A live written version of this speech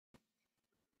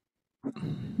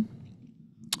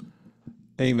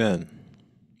Amen.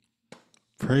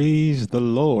 Praise the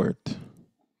Lord.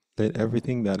 Let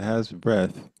everything that has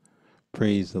breath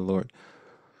praise the Lord.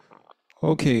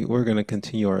 Okay, we're going to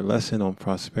continue our lesson on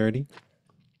prosperity.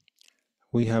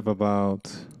 We have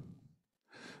about,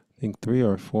 I think, 3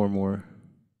 or 4 more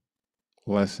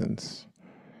lessons.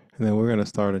 And then we're going to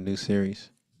start a new series.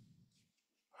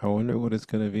 I wonder what it's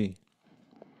going to be.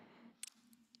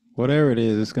 Whatever it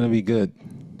is, it's going to be good.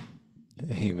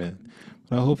 Amen.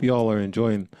 But I hope you all are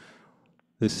enjoying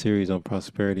this series on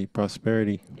prosperity.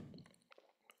 Prosperity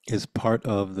is part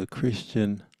of the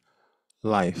Christian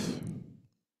life.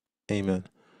 Amen.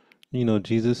 You know,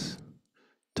 Jesus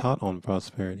taught on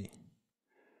prosperity.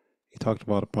 He talked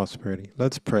about prosperity.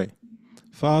 Let's pray.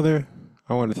 Father,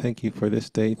 I want to thank you for this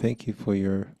day. Thank you for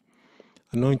your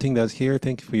anointing that's here.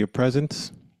 Thank you for your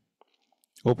presence.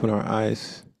 Open our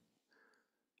eyes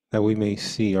that we may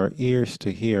see, our ears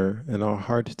to hear, and our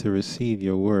hearts to receive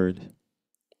your word.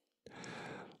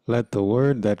 Let the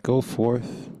word that go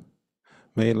forth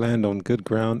may it land on good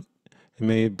ground, and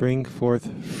may it bring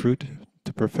forth fruit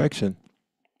to perfection,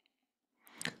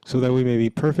 so that we may be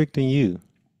perfect in you,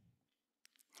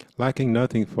 lacking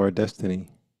nothing for our destiny.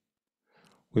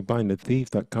 We bind the thief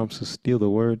that comes to steal the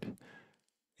word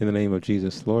in the name of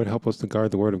Jesus. Lord, help us to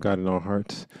guard the word of God in our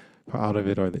hearts, for out of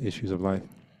it are the issues of life.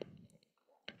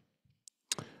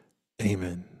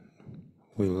 Amen.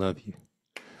 We love you.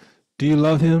 Do you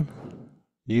love him?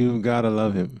 You've got to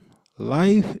love him.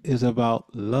 Life is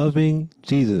about loving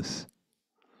Jesus.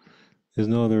 There's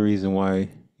no other reason why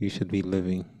you should be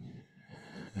living.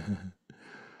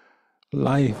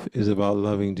 Life is about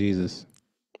loving Jesus.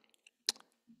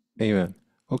 Amen.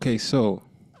 Okay, so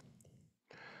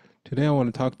today I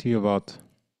want to talk to you about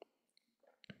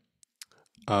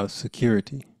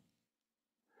security.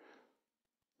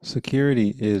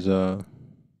 Security is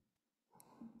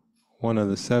one of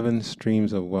the 7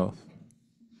 streams of wealth.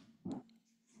 You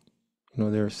know,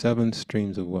 there are 7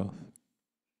 streams of wealth.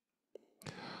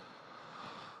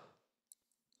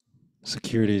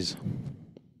 Security is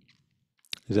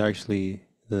actually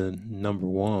the number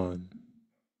one.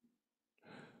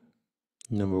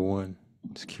 Number one,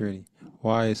 security.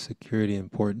 Why is security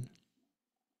important?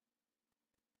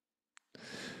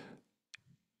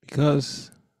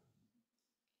 Because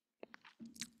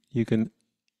you can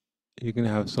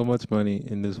have so much money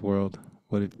in this world,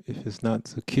 but if it's not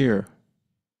secure,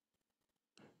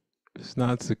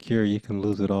 you can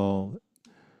lose it all.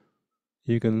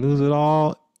 You can lose it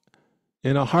all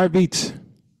in a heartbeat.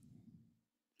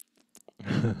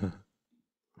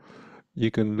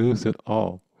 You can lose it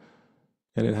all.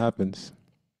 And it happens.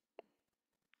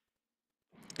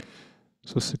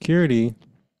 So security,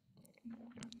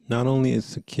 not only is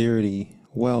security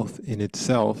wealth in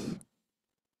itself,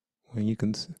 when you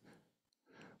can,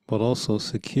 but also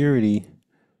security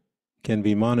can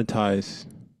be monetized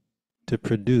to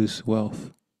produce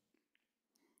wealth.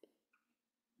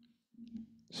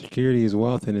 Security is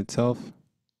wealth in itself,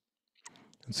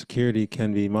 and security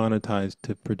can be monetized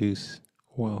to produce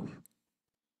wealth.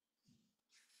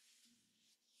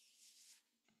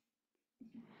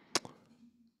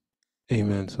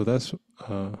 Amen. So that's what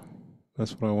I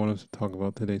wanted to talk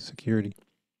about today, security.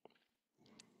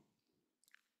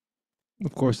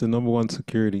 Of course, the number one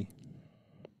security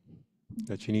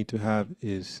that you need to have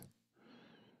is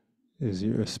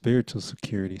your spiritual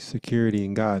security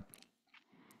in God.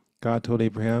 God told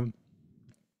Abraham,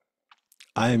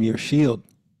 I am your shield.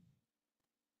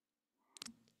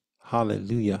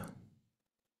 Hallelujah.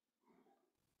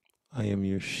 I am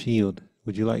your shield.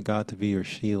 Would you like God to be your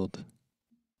shield?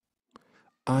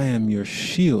 I am your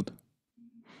shield.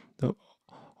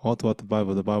 All throughout the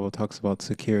Bible talks about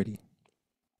security.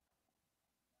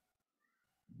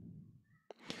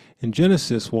 In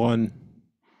Genesis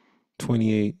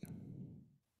 1:28,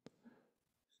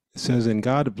 it says, and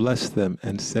God blessed them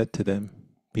and said to them,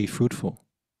 be fruitful,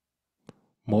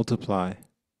 multiply,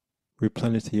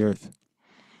 replenish the earth.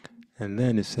 And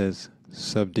then it says,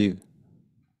 subdue.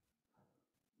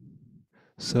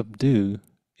 Subdue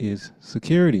is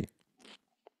security.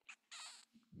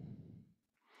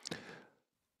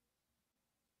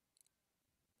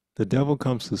 The devil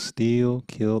comes to steal,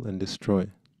 kill, and destroy.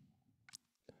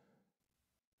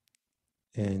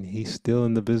 And he's still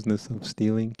in the business of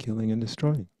stealing, killing, and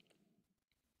destroying.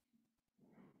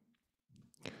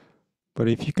 But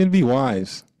if you can be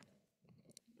wise,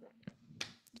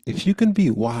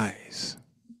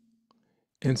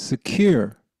 and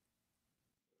secure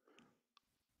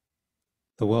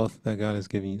the wealth that God has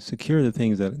given you, secure the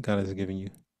things that God has given you,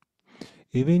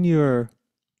 even your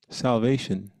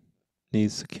salvation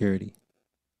needs security.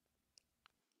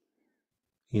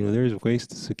 There's ways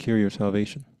to secure your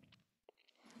salvation.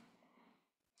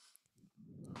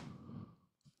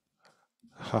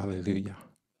 Hallelujah.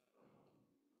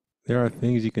 There are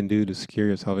things you can do to secure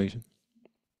your salvation.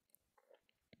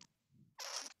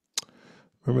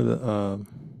 Remember the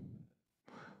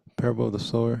parable of the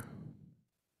sower?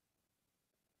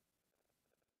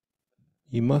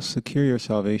 You must secure your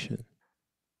salvation.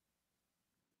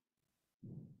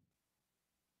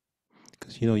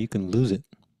 Because, you can lose it.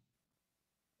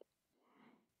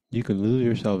 You can lose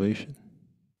your salvation.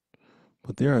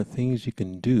 But there are things you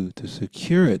can do to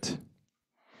secure it.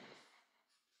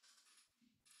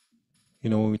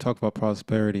 When we talk about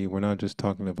prosperity, we're not just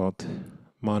talking about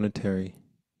monetary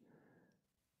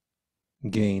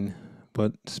gain,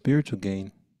 but spiritual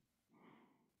gain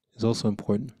is also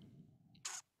important.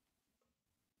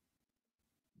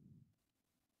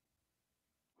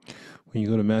 When you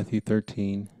go to Matthew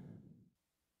 13,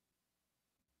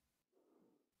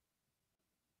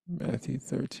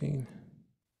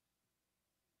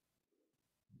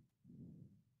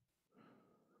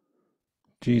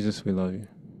 Jesus, we love you.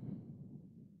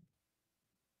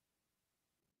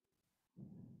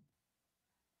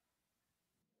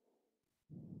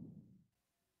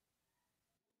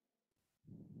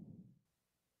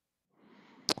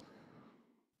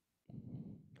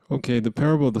 Okay, the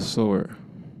parable of the sower.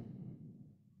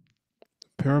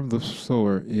 The parable of the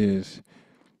sower is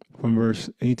from verse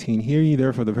 18. Hear ye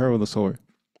therefore the parable of the sower.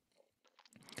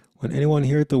 When anyone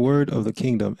heareth the word of the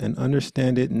kingdom and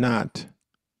understand it not,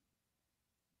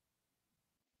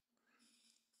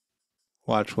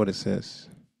 watch what it says.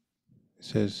 It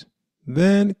says,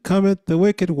 then cometh the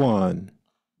wicked one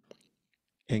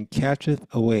and catcheth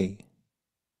away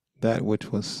that which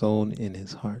was sown in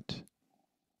his heart.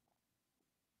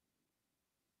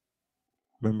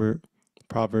 Remember,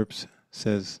 Proverbs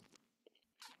says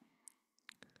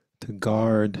to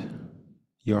guard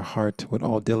your heart with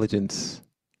all diligence,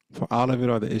 for out of it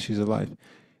are the issues of life.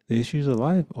 The issues of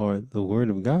life are the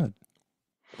word of God.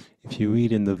 If you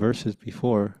read in the verses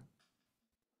before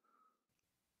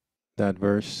that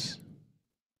verse,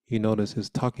 you notice it's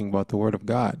talking about the word of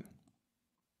God.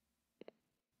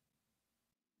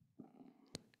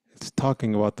 It's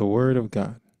talking about the word of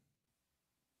God.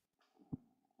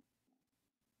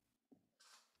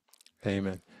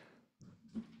 Amen.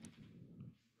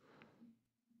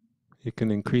 You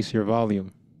can increase your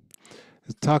volume.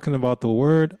 It's talking about the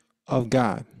word of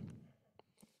God.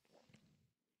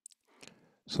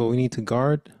 So we need to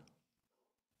guard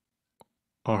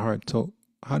our heart. So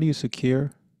how do you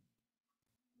secure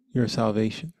your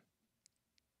salvation?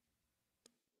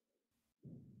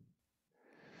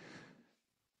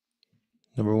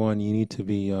 Number one, you need to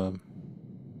be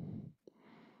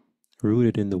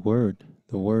rooted in the word.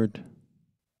 The word.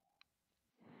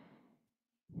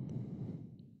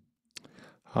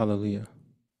 Hallelujah.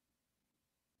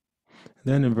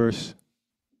 Then in verse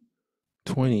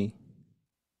 20,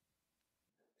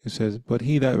 it says, but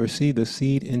he that received the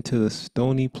seed into the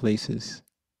stony places,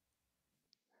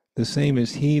 the same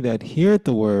is he that heareth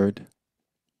the word,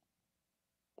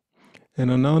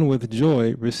 and anon with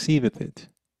joy receiveth it.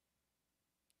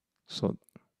 So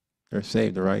they're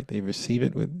saved, right? They receive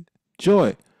it with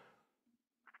joy.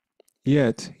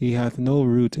 Yet he hath no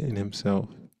root in himself,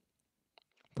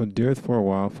 but dareth for a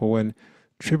while. For when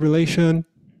tribulation,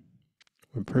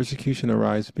 when persecution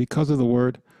arise because of the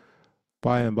word,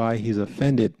 by and by he's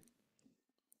offended.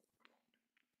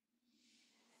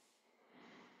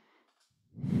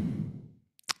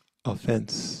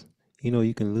 Offense.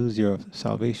 You can lose your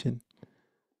salvation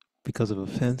because of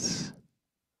offense.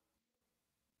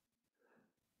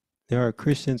 There are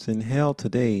Christians in hell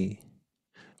today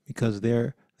because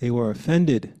they were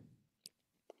offended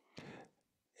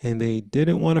and they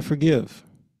didn't want to forgive.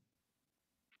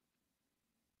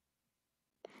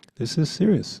 This is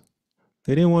serious.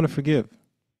 They didn't want to forgive.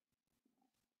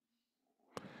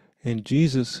 And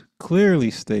Jesus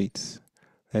clearly states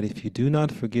that if you do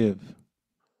not forgive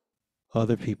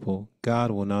other people,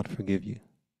 God will not forgive you.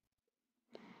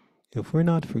 If we're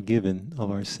not forgiven of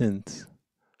our sins,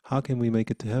 how can we make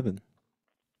it to heaven?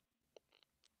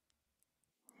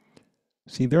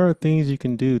 See, there are things you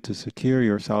can do to secure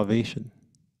your salvation.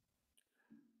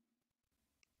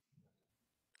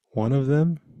 One of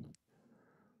them,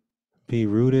 be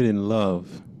rooted in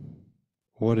love.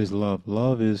 What is love?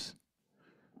 Love is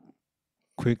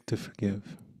quick to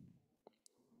forgive.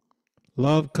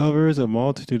 Love covers a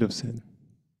multitude of sin.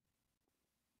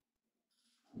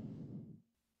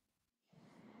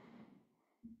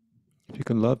 If you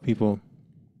can love people,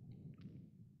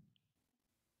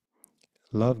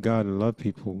 love God and love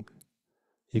people,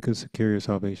 you can secure your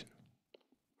salvation.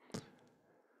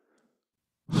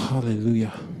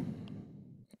 Hallelujah.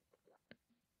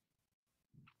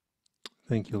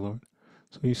 Thank you, Lord.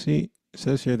 So you see, it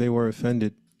says here they were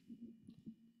offended.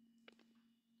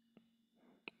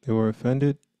 They were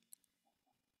offended.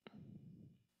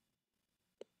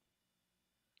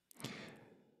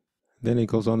 Then it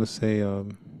goes on to say,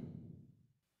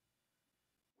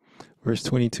 verse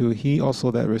 22, he also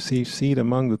that received seed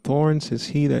among the thorns is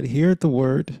he that heareth the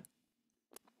word,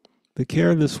 the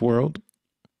care of this world,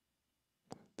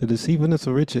 the deceitfulness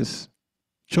of riches,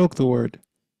 choke the word,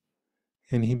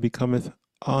 and he becometh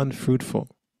unfruitful.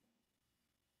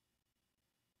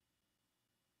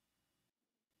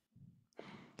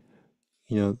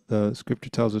 You know, the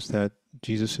scripture tells us that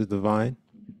Jesus is the vine,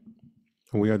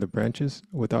 and we are the branches.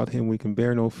 Without him, we can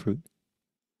bear no fruit.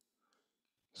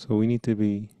 So we need to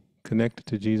be connected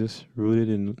to Jesus, rooted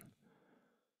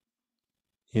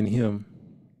in him.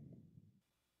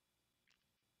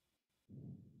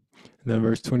 And then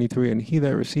verse 23, and he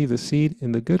that received the seed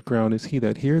in the good ground is he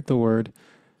that heareth the word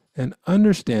and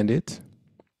understand it,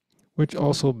 which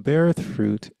also beareth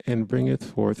fruit and bringeth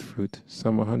forth fruit,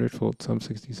 some 100-fold, some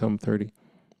 60, some 30.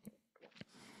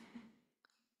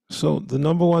 So the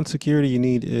number one security you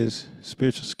need is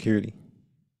spiritual security.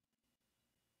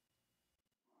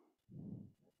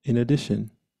 In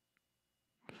addition,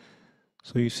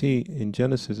 so you see in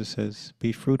Genesis it says,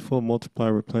 be fruitful, multiply,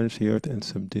 replenish the earth, and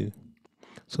subdue.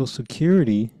 So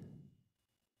security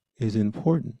is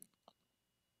important.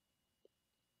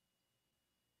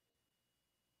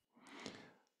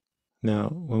 Now,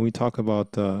 when we talk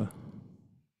about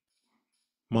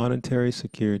monetary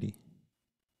security,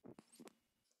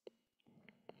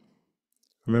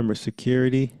 remember,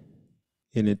 security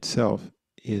in itself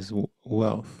is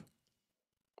wealth.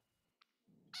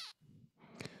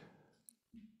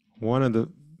 One of the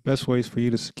best ways for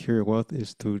you to secure wealth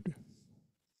is through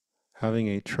having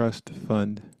a trust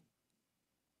fund.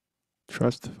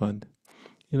 Trust fund.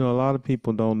 You know, a lot of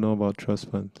people don't know about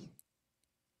trust funds,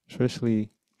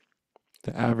 especially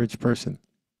the average person.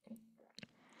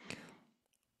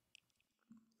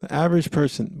 The average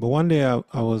person. But one day I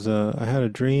had a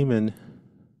dream, and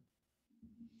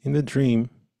in the dream,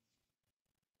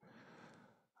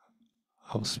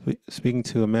 I was speaking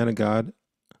to a man of God.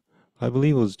 I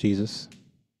believe it was Jesus,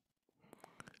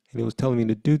 and he was telling me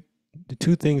to do the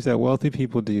two things that wealthy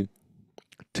people do.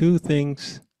 Two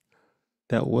things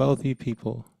that wealthy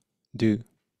people do.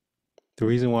 The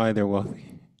reason why they're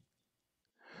wealthy.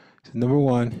 So number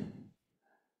one,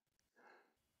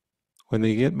 when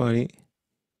they get money,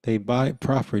 they buy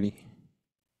property.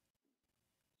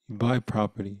 You buy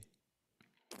property.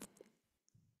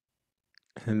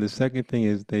 And the second thing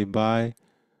is they put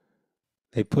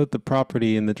the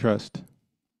property in the trust.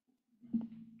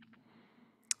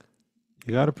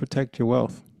 You got to protect your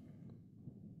wealth.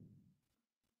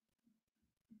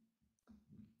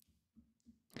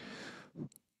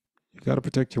 You got to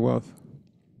protect your wealth.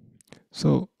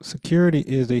 So security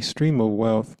is a stream of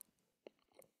wealth.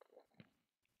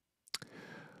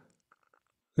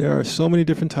 There are so many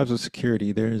different types of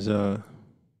security. There's for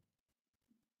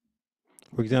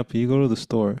example, you go to the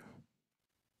store,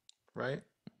 right?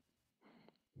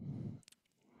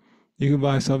 You can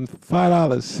buy something for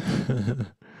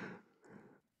 $5,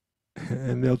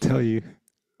 and they'll tell you,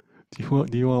 do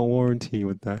you want warranty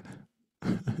with that?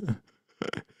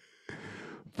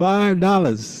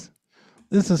 $5.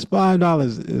 This is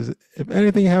 $5. Is if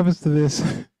anything happens to this,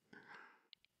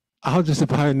 I'll just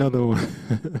buy another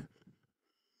one.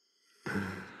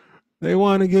 They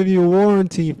want to give you a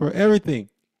warranty for everything.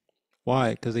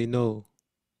 Why? Because they know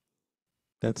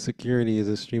that security is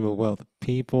a stream of wealth.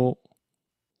 People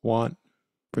want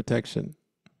protection,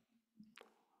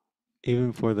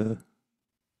 even for the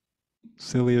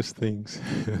silliest things.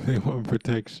 They want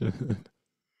protection.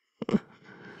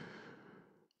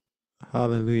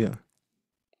 Hallelujah.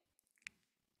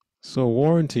 So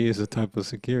warranty is a type of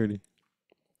security.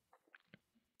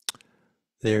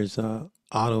 There's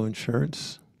auto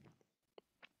insurance.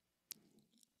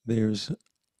 There's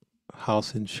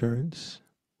house insurance.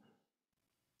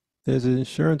 There's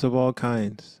insurance of all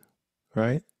kinds,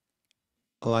 right?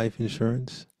 Life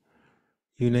insurance,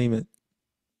 you name it.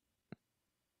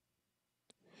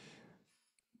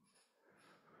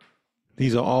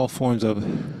 These are all forms of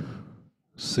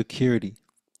security.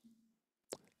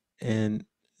 And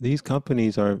these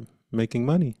companies are making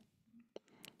money,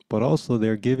 but also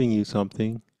they're giving you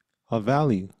something of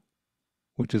value,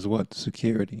 which is what?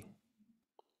 Security.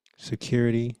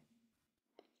 Security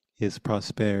is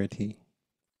prosperity.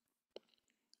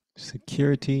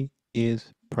 Security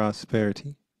is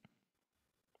prosperity.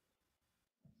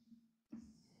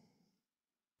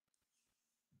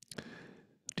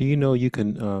 Do you know you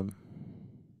can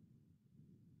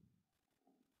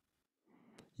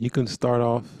start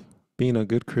off being a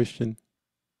good Christian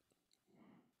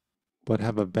but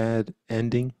have a bad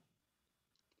ending?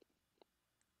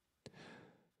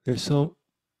 There's so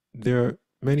there are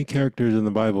many characters in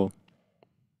the Bible,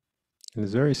 and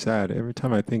it's very sad. Every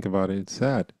time I think about it, it's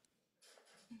sad.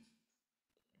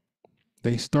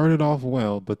 They started off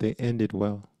well, but they ended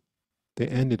well. They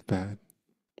ended bad.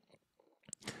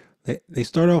 They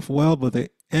started off well, but they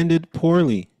ended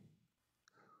poorly.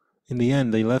 In the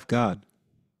end, they left God.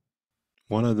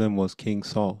 One of them was King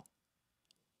Saul.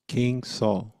 King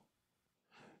Saul.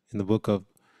 In the book of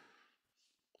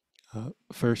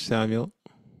 1 Samuel,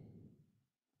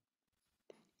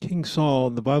 King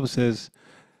Saul, the Bible says,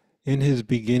 in his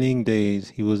beginning days,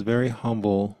 he was very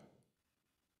humble.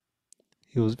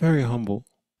 He was very humble,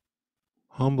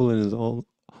 humble in his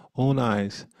own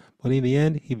eyes. But in the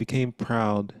end, he became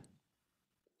proud.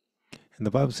 And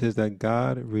the Bible says that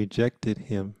God rejected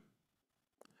him.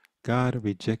 God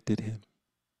rejected him.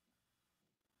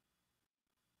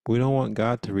 We don't want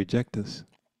God to reject us.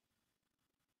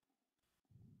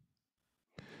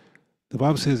 The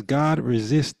Bible says God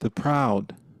resists the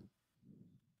proud.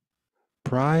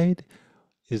 Pride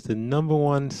is the number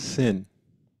one sin.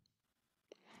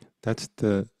 That's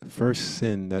the first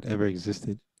sin that ever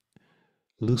existed.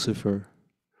 Lucifer.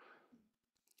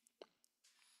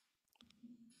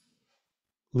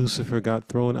 Lucifer got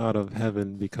thrown out of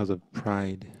heaven because of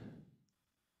pride.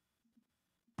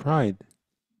 Pride.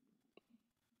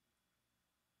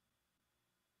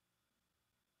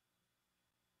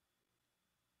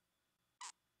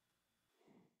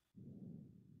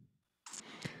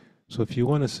 So if you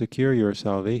want to secure your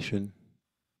salvation,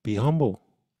 be humble.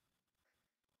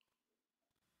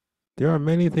 There are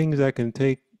many things that can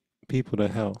take people to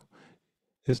hell.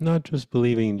 It's not just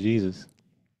believing in Jesus.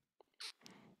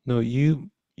 No, you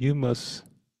must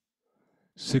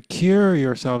secure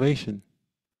your salvation.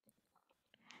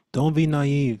 Don't be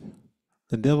naive.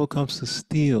 The devil comes to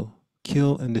steal,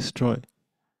 kill, and destroy.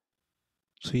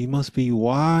 So you must be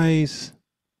wise.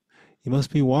 You must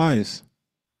be wise.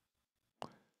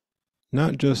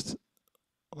 Not just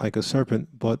like a serpent,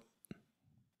 but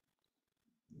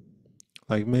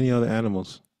like many other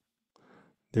animals.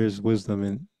 There's wisdom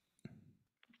in.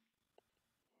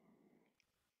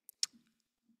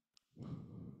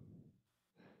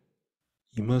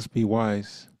 You must be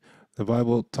wise. The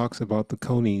Bible talks about the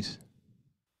conies.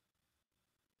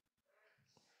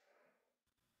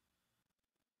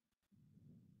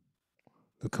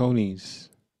 The conies,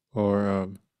 or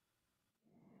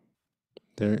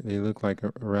they look like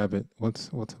a rabbit.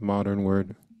 What's a modern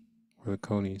word for the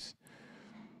conies?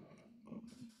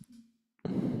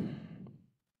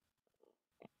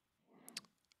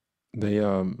 They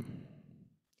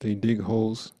they dig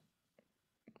holes.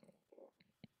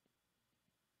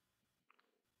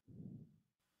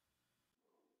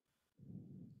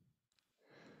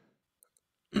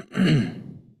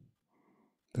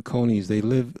 The conies, they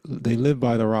live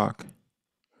by the rock.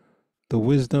 The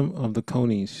wisdom of the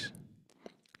conies.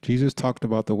 Jesus talked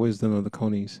about the wisdom of the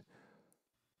conies,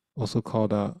 also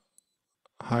called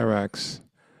hyrax.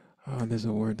 There's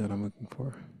a word that I'm looking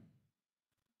for.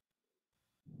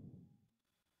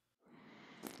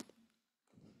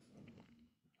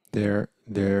 They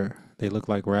look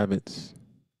like rabbits.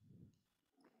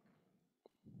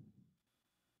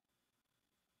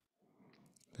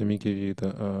 Let me give you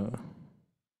the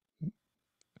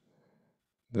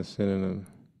synonym.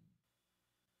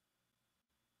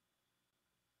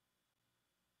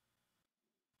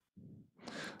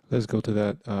 Let's go to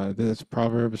that. That's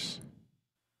Proverbs.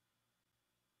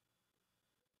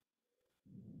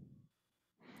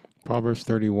 Proverbs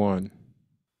 31.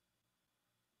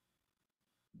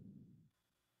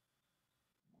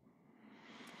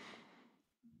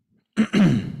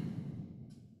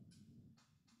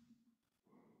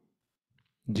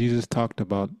 Jesus talked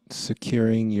about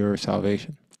securing your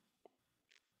salvation.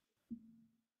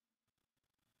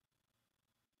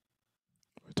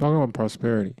 We're talking about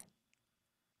prosperity.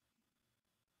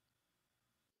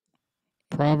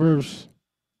 Proverbs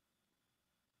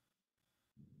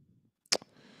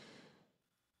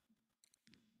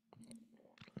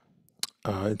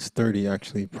it's 30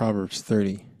 actually. Proverbs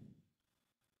 30.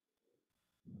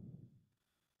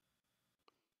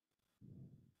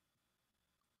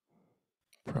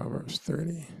 Proverbs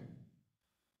 30.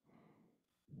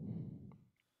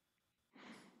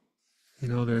 You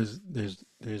know,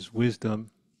 there's wisdom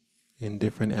in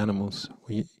different animals.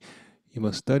 You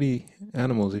must study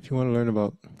animals if you want to learn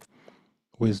about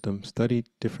wisdom. Study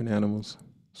different animals.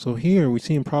 So here we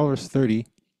see in Proverbs 30,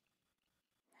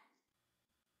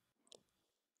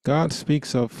 God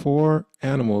speaks of 4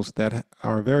 animals that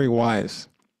are very wise.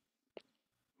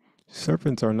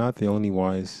 Serpents are not the only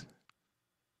wise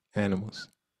animals.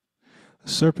 A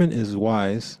serpent is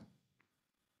wise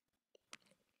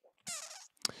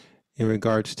in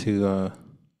regards to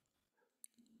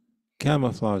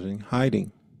camouflaging,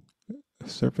 hiding. A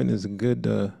serpent is a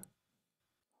good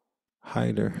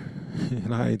hider. It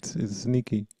hides, it's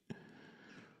sneaky.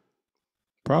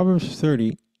 Proverbs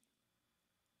 30,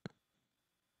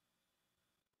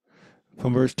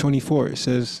 from verse 24, it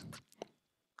says,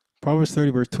 Proverbs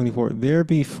 30, verse 24, there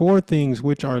be 4 things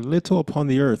which are little upon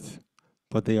the earth,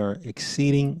 but they are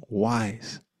exceeding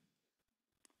wise.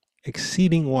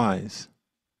 Exceeding wise.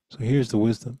 So here's the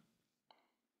wisdom.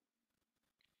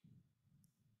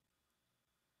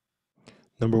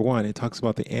 Number 1, it talks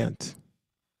about the ant.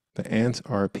 The ants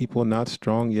are people not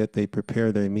strong, yet they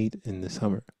prepare their meat in the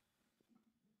summer.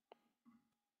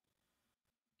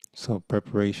 So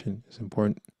preparation is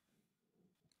important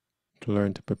to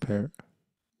learn to prepare.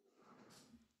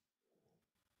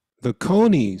 The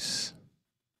conies,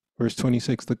 verse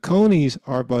 26, the conies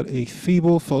are but a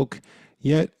feeble folk,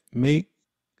 yet make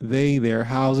they their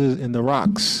houses in the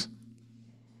rocks.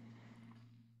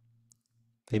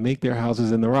 They make their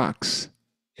houses in the rocks.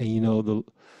 And you know, the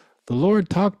Lord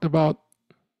talked about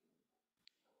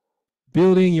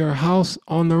building your house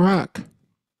on the rock.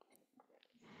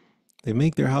 They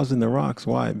make their house in the rocks.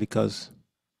 Why? Because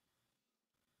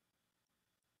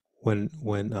when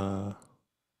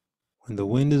the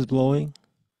wind is blowing,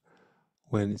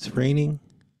 when it's raining,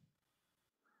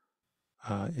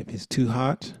 if it's too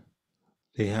hot,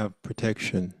 they have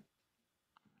protection.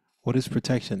 What is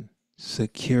protection?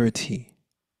 Security.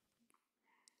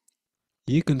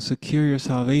 You can secure your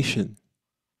salvation.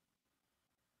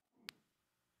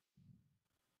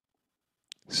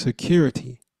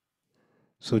 Security.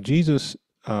 So Jesus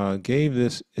gave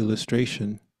this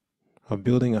illustration of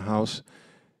building a house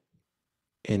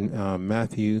in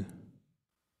Matthew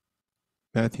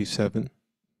 7.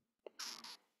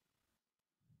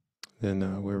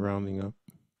 Then we're rounding up.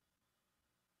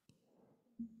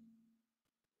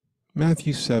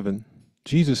 Matthew 7,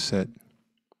 Jesus said,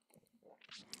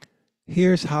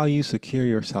 here's how you secure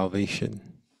your salvation.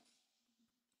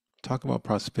 Talk about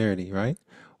prosperity, right?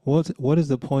 What is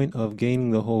the point of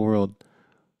gaining the whole world?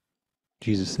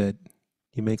 Jesus said,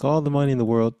 you make all the money in the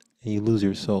world and you lose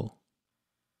your soul.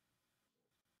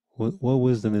 What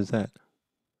wisdom is that?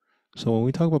 So when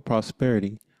we talk about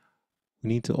prosperity, we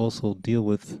need to also deal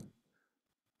with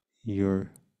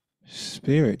your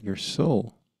spirit, your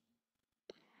soul,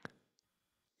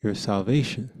 your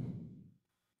salvation.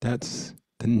 That's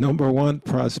the number 1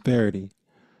 prosperity,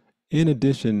 in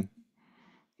addition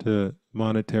to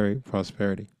monetary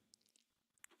prosperity.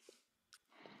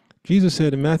 Jesus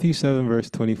said in Matthew 7,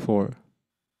 verse 24,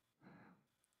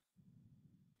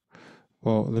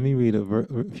 well, let me read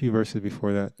a few verses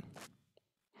before that.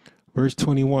 Verse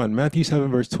 21, Matthew 7,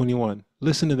 verse 21.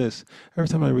 Listen to this. Every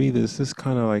time I read this, this is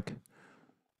kind of like,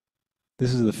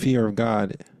 this is the fear of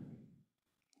God.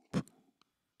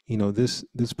 You know, this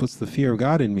puts the fear of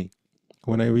God in me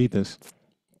when I read this.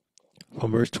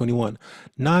 From verse 21,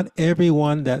 not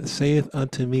everyone that saith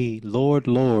unto me, Lord,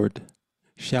 Lord,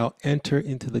 shall enter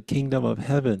into the kingdom of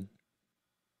heaven,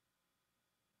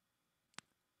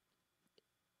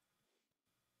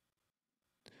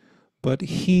 but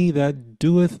he that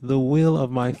doeth the will of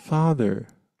my Father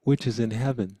which is in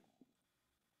heaven.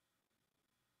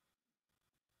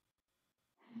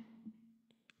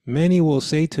 Many will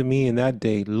say to me in that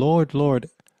day, Lord, Lord,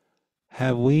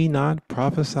 have we not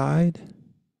prophesied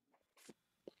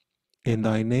in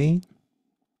thy name?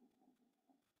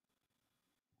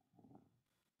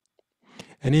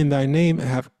 And in thy name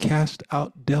have cast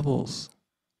out devils?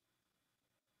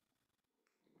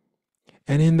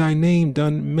 And in thy name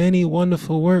done many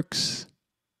wonderful works?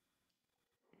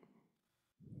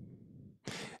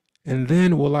 And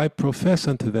then will I profess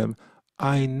unto them,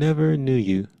 I never knew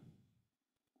you.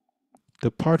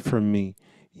 Depart from me,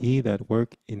 ye that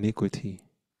work iniquity.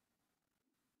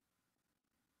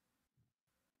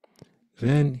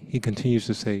 Then he continues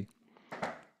to say,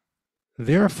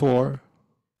 therefore,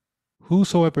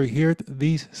 whosoever heareth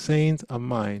these sayings of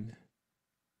mine,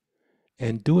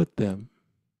 and doeth them,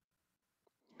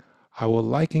 I will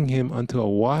liken him unto a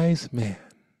wise man,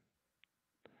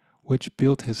 which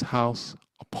built his house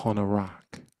upon a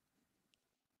rock.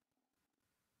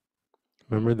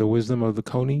 Remember the wisdom of the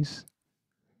conies?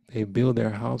 They build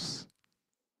their house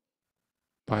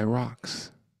by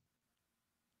rocks.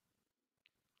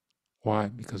 Why?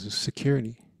 Because of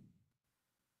security.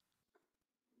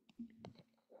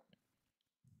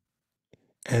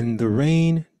 And the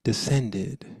rain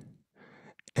descended,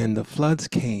 And the floods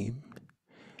came,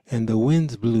 and the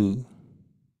winds blew,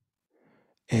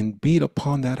 and beat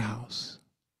upon that house,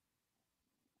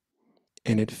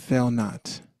 and it fell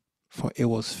not, for it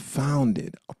was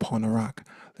founded upon a rock.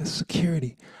 That's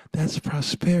security. That's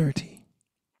prosperity.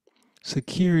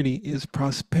 Security is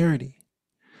prosperity.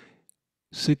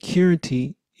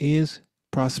 Security is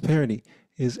prosperity,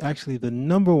 is actually the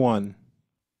number one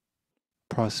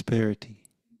prosperity.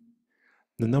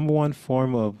 The number one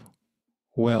form of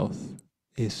wealth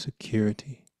is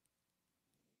security.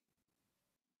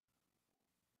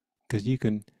 Because you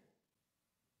can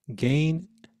gain,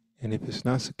 and if it's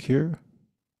not secure,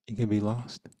 it can be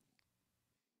lost.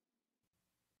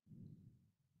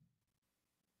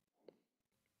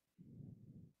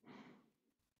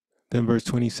 Then verse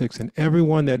 26, and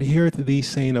everyone that heareth these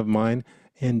saying of mine,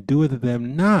 and doeth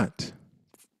them not,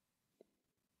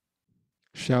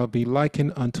 shall be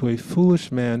likened unto a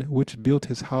foolish man which built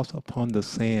his house upon the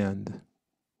sand.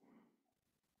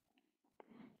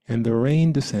 And the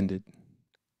rain descended,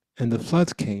 and the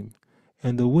floods came,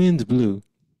 and the winds blew,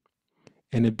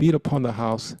 and it beat upon the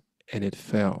house, and it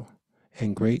fell,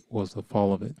 and great was the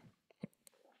fall of it.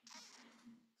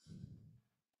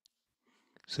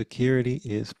 Security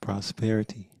is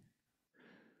prosperity.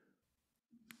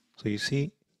 So you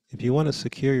see, if you want to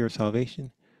secure your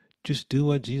salvation, just do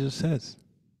what Jesus says.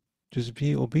 Just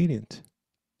be obedient.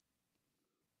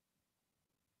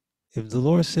 If the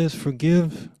Lord says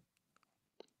forgive,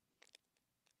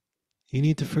 you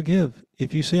need to forgive.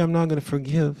 If you say, I'm not going to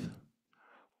forgive,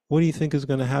 what do you think is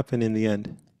going to happen in the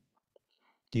end?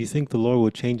 Do you think the Lord will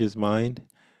change his mind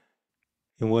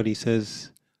in what he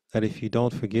says, that if you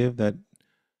don't forgive, that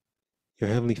your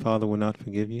Heavenly Father will not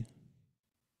forgive you?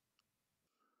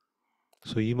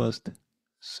 So you must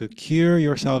secure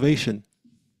your salvation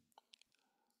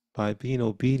by being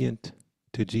obedient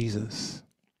to Jesus.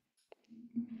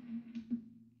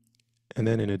 And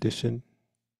then in addition,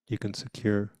 you can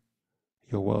secure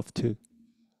your wealth too.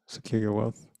 Secure your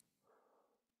wealth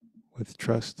with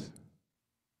trust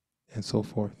and so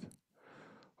forth.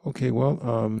 Okay, well,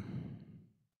 I'm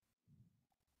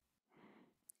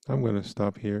going to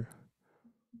stop here.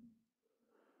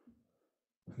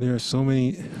 There are so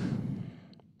many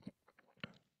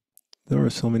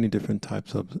different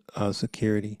types of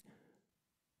security.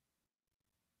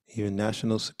 Even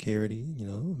national security,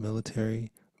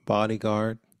 military,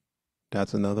 bodyguard,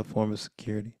 that's another form of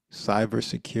security. Cyber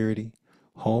security,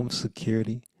 home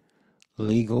security,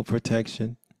 legal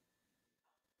protection,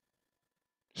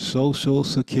 social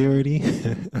security,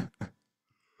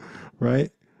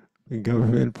 right? The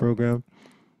government program.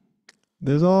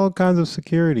 There's all kinds of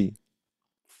security.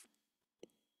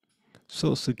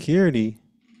 So security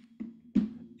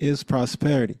is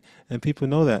prosperity, and people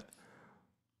know that.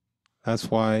 That's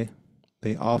why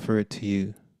they offer it to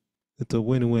you. It's a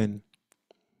win-win.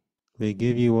 They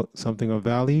give you something of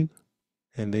value,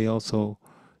 and they also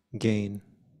gain.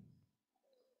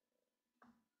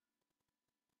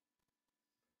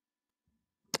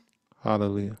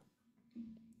 Hallelujah.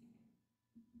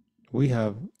 We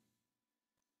have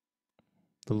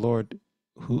the Lord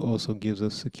who also gives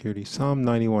us security. Psalm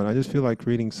 91. I just feel like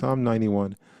reading Psalm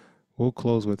 91. We'll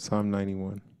close with Psalm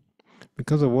 91.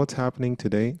 Because of what's happening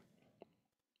today,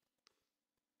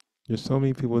 there's so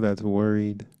many people that's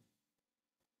worried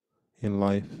in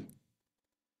life.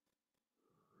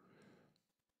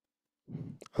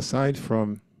 Aside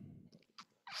from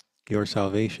your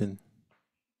salvation,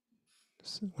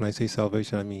 when I say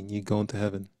salvation, I mean you go into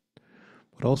heaven.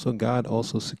 But also God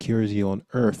also secures you on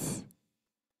earth.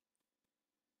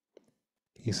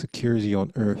 He secures you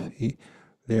on earth.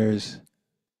 There's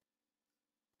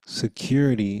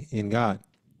security in God.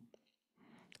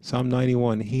 Psalm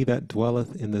 91, he that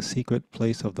dwelleth in the secret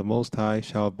place of the Most High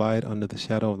shall abide under the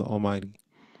shadow of the Almighty.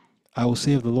 I will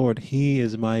say of the Lord, he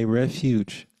is my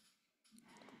refuge.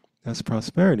 That's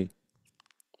prosperity.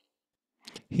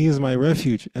 He is my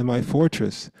refuge and my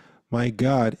fortress. My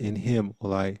God, in him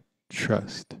will I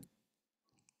trust.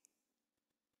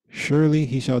 Surely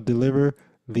he shall deliver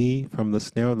thee from the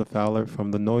snare of the fowler,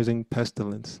 from the noising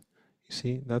pestilence. You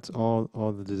see, that's all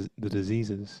the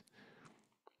diseases.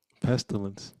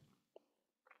 Pestilence.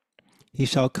 He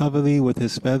shall cover thee with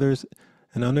his feathers,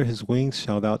 and under his wings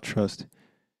shalt thou trust.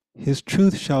 His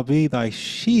truth shall be thy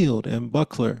shield and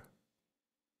buckler.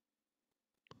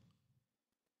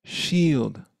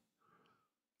 Shield.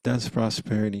 That's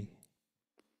prosperity.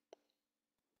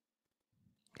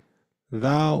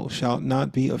 Thou shalt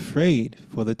not be afraid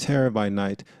for the terror by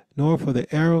night, nor for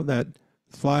the arrow that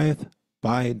flieth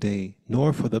by day,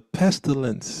 nor for the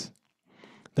pestilence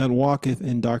that walketh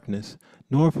in darkness,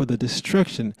 nor for the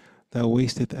destruction that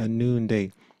wasteth at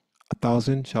noonday.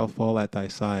 1,000 shall fall at thy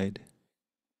side,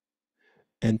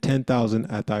 and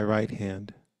 10,000 at thy right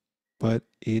hand, but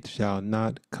it shall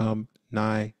not come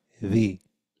nigh thee.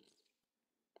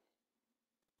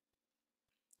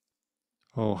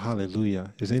 Oh,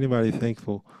 hallelujah. Is anybody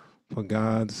thankful for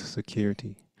God's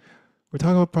security? We're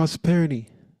talking about prosperity.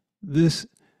 This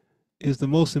is the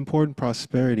most important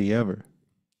prosperity ever.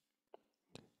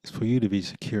 It's for you to be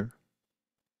secure.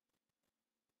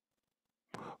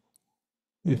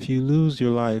 If you lose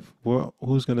your life,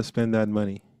 who's going to spend that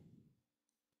money?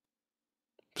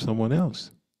 Someone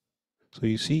else. So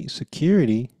you see,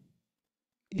 security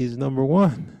is number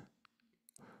one.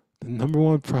 The number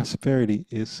one prosperity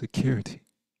is security.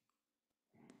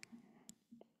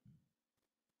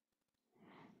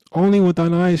 Only with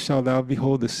thine eyes shalt thou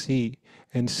behold the sea,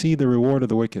 and see the reward of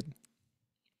the wicked,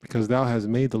 because thou hast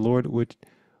made the Lord, which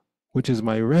is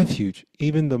my refuge,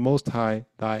 even the Most High,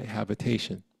 thy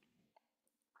habitation.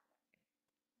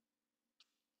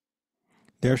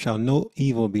 There shall no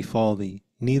evil befall thee,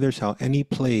 neither shall any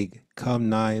plague come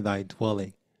nigh thy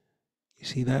dwelling. You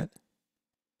see that?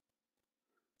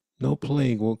 No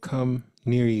plague will come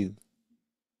near you.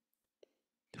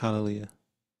 Hallelujah.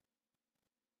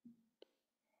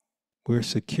 We're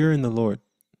secure in the Lord.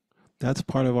 That's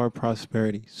part of our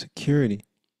prosperity, security.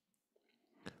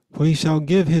 For he shall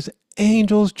give his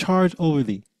angels charge over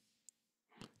thee,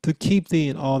 to keep thee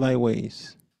in all thy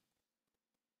ways.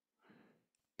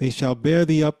 They shall bear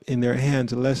thee up in their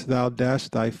hands, lest thou dash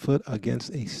thy foot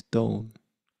against a stone.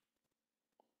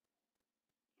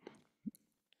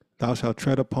 Thou shalt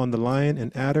tread upon the lion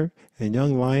and adder, and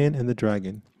young lion and the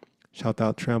dragon shalt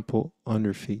thou trample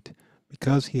under feet.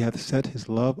 Because he hath set his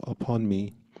love upon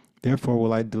me, therefore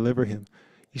will I deliver him.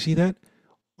 You see that?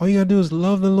 All you gotta do is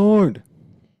love the Lord.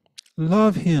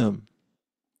 Love him.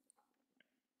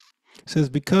 It says,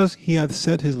 because he hath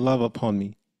set his love upon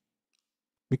me.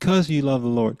 Because you love the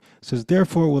Lord. It says,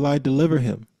 therefore will I deliver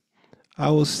him.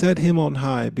 I will set him on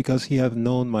high, because he hath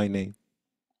known my name.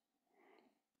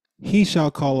 He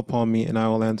shall call upon me, and I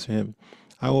will answer him.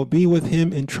 I will be with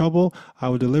him in trouble. I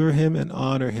will deliver him and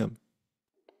honor him.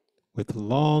 With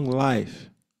long life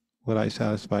will I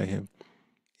satisfy him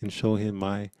and show him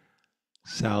my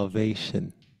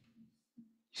salvation. You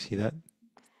see that?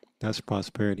 That's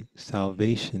prosperity.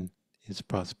 Salvation is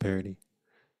prosperity.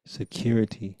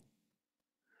 Security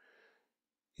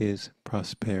is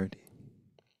prosperity.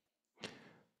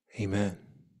 Amen.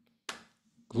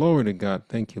 Glory to God.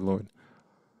 Thank you, Lord.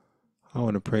 I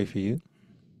want to pray for you.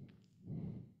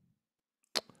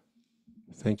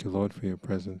 Thank you, Lord, for your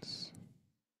presence.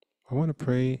 I want to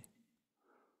pray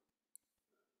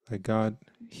that God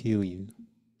heal you.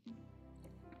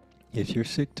 If you're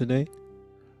sick today,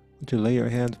 would you lay your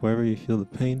hands wherever you feel the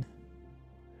pain?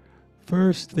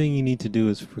 First thing you need to do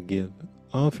is forgive.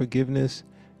 Unforgiveness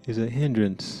is a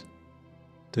hindrance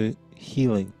to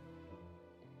healing.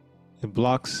 It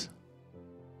blocks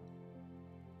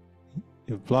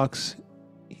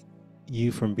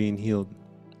you from being healed.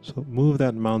 So move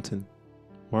that mountain.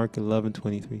 Mark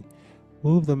 11:23.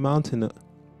 Move the mountain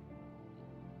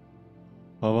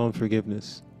of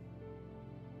unforgiveness.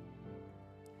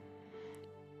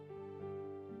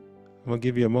 I'm going to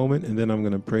give you a moment, and then I'm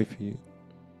going to pray for you.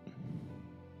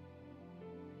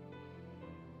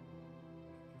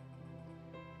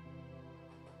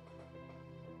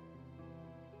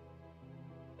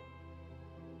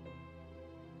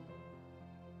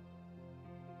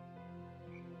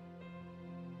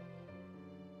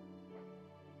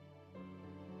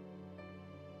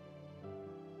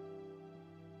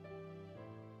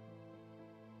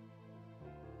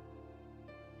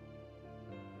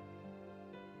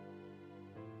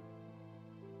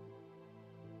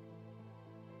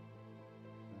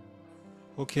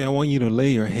 Okay, I want you to lay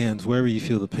your hands wherever you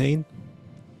feel the pain.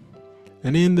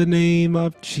 And in the name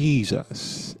of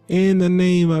Jesus,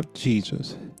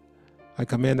 I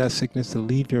command that sickness to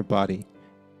leave your body.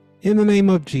 In the name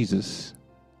of Jesus.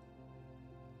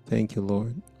 Thank you,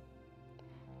 Lord.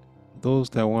 Those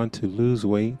that want to lose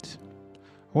weight,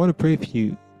 I want to pray for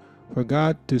you, for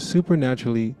God to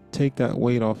supernaturally take that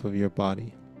weight off of your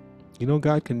body. You know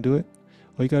God can do it.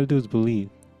 All you got to do is believe.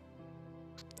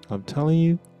 I'm telling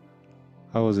you,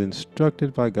 I was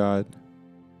instructed by God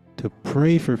to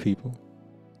pray for people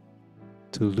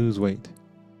to lose weight.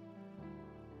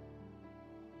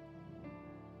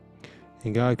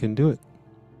 And God can do it.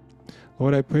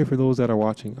 Lord, I pray for those that are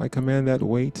watching. I command that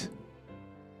weight.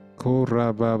 I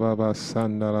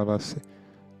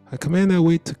command that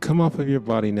weight to come off of your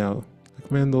body now. I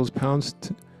command those pounds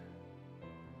to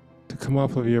come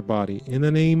off of your body. In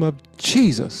the name of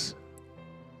Jesus.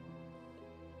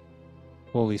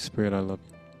 Holy Spirit, I love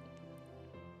you.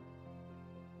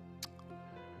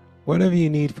 Whatever you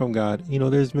need from God,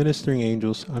 there's ministering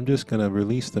angels. I'm just going to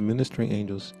release the ministering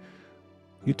angels.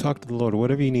 You talk to the Lord,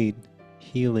 whatever you need,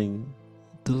 healing,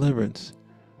 deliverance,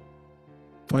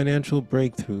 financial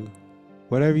breakthrough,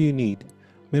 whatever you need.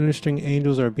 Ministering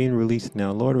angels are being released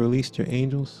now. Lord, release your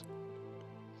angels.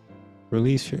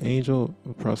 Release your angel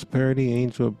of prosperity,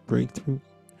 angel of breakthrough.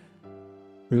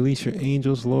 Release your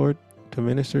angels, Lord, to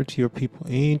minister to your people.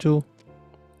 Angel,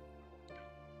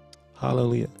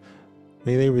 hallelujah.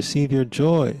 May they receive your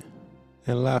joy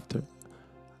and laughter.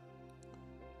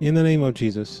 In the name of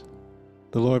Jesus,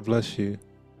 the Lord bless you.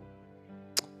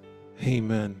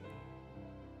 Amen.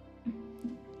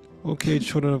 Okay,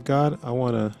 children of God, I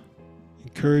want to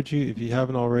encourage you, if you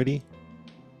haven't already,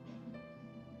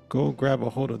 go grab a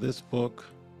hold of this book.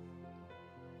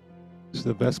 It's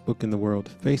the best book in the world.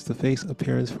 Face-to-face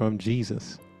appearance from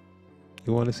Jesus.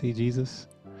 You want to see Jesus?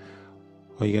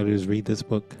 All you got to do is read this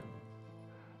book.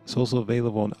 It's also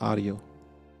available on audio.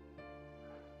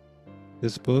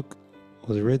 This book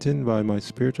was written by my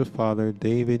spiritual father,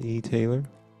 David E. Taylor.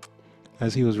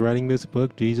 As he was writing this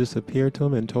book, Jesus appeared to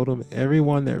him and told him,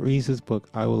 everyone that reads this book,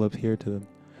 I will appear to them.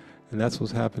 And that's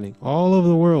what's happening. All over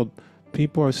the world,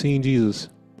 people are seeing Jesus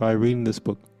by reading this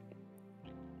book.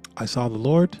 I saw the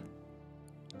Lord.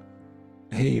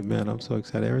 Hey, man, I'm so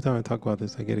excited. Every time I talk about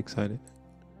this, I get excited.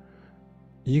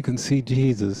 You can see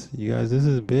Jesus. You guys, this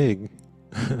is big.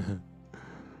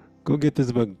 Go get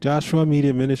this book,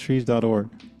 JoshuaMediaMinistries.org.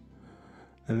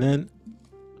 And then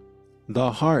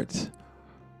the heart.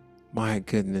 My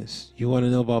goodness. You want to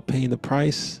know about paying the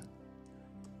price?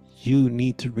 You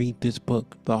need to read this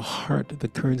book, The Heart, the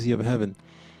Currency of Heaven.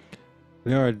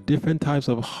 There are different types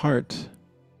of heart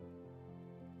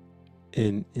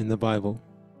in the Bible.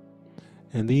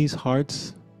 And these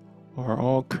hearts are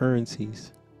all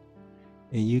currencies.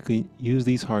 And you can use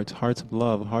these hearts of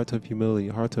love, hearts of humility,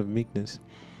 hearts of meekness.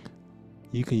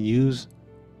 You can use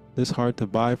this heart to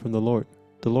buy from the Lord.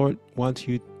 The Lord wants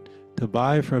you to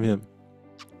buy from him.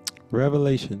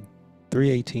 Revelation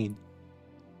 3:18.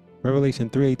 Revelation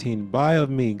 3:18. Buy of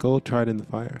me gold tried in the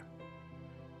fire.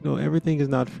 No, everything is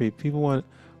not free. People want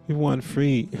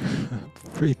free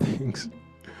free things.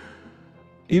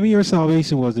 Even your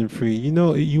salvation wasn't free.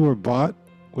 You were bought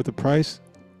with a price.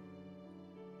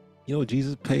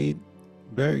 Jesus paid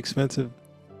very expensive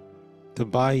to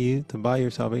buy you, to buy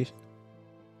your salvation.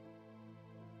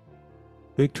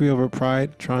 Victory over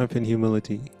pride, triumph in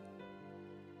humility.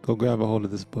 Go grab a hold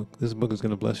of this book. This book is going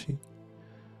to bless you.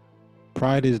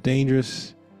 Pride is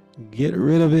dangerous. Get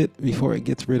rid of it before it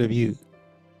gets rid of you.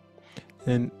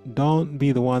 And don't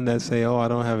be the one that say, oh, I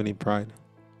don't have any pride.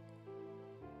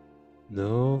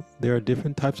 No, there are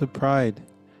different types of pride.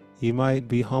 You might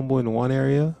be humble in one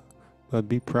area, but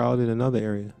be proud in another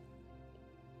area.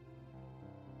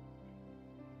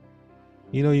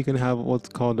 You can have what's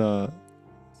called a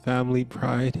family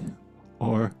pride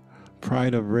or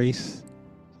pride of race.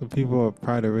 Some people are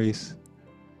pride of race.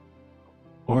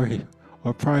 Or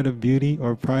pride of beauty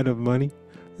or pride of money.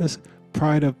 There's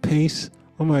pride of pace.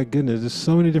 Oh my goodness, there's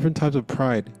so many different types of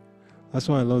pride. That's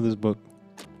why I love this book.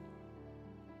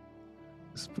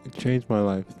 It changed my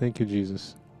life. Thank you,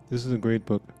 Jesus. This is a great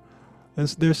book.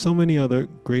 There's so many other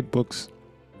great books.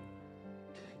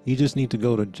 You just need to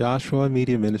go to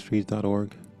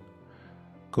JoshuaMediaMinistries.org.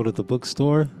 Go to the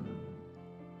bookstore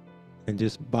and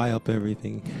just buy up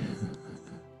everything.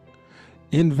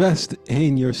 Invest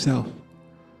in yourself.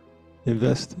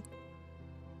 Invest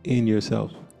in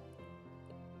yourself.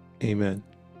 Amen.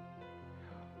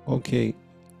 Okay.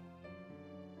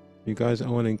 You guys, I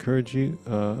want to encourage you,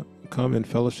 come and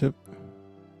fellowship.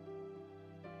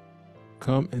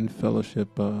 Come and fellowship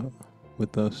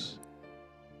with us.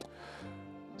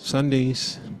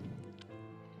 Sundays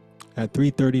at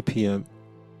 3:30 p.m.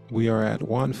 We are at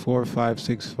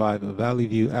 14565 Valley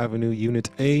View Avenue, Unit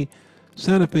A,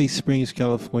 Santa Fe Springs,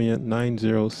 California,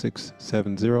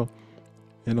 90670.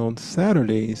 And on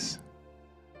Saturdays,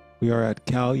 we are at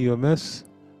Cal UMS.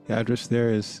 The address there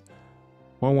is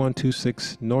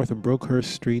 1126 North of Brookhurst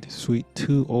Street, Suite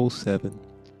 207,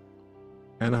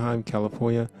 Anaheim,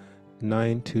 California,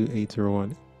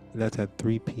 92801. That's at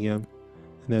 3 p.m.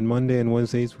 And then Monday and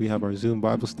Wednesdays, we have our Zoom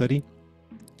Bible study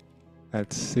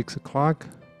at 6 o'clock.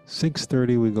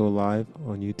 6:30, we go live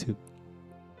on YouTube.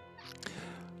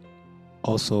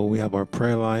 Also, we have our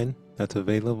prayer line that's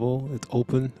available. It's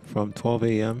open from 12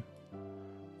 a.m.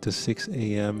 to 6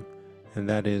 a.m. And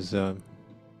that is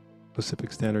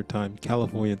Pacific Standard Time,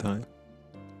 California time.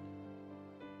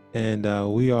 And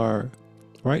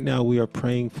right now we are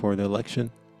praying for the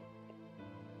election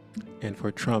and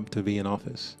for Trump to be in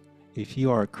office. if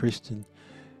you are a Christian,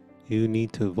 you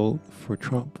need to vote for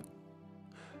Trump.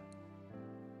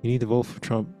 You need to vote for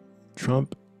Trump.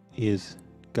 Trump is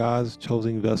God's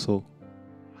chosen vessel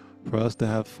for us to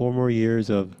have 4 more years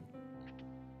of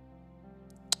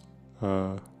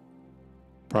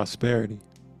prosperity.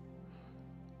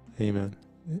 Amen.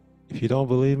 If you don't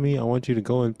believe me, I want you to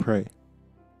go and pray.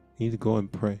 You need to go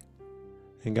and pray.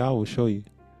 And God will show you.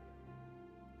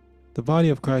 The body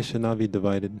of Christ should not be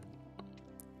divided.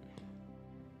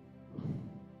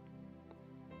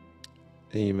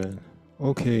 Amen.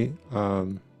 Okay,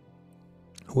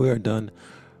 we are done.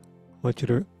 I want you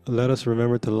to let us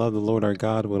remember to love the Lord our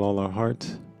God with all our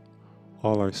heart,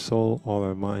 all our soul, all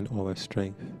our mind, all our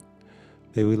strength.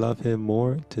 May we love Him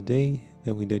more today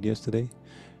than we did yesterday.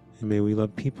 And may we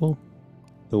love people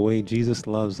the way Jesus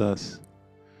loves us.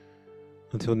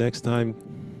 Until next time,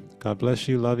 God bless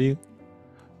you. Love you.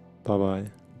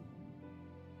 Bye-bye.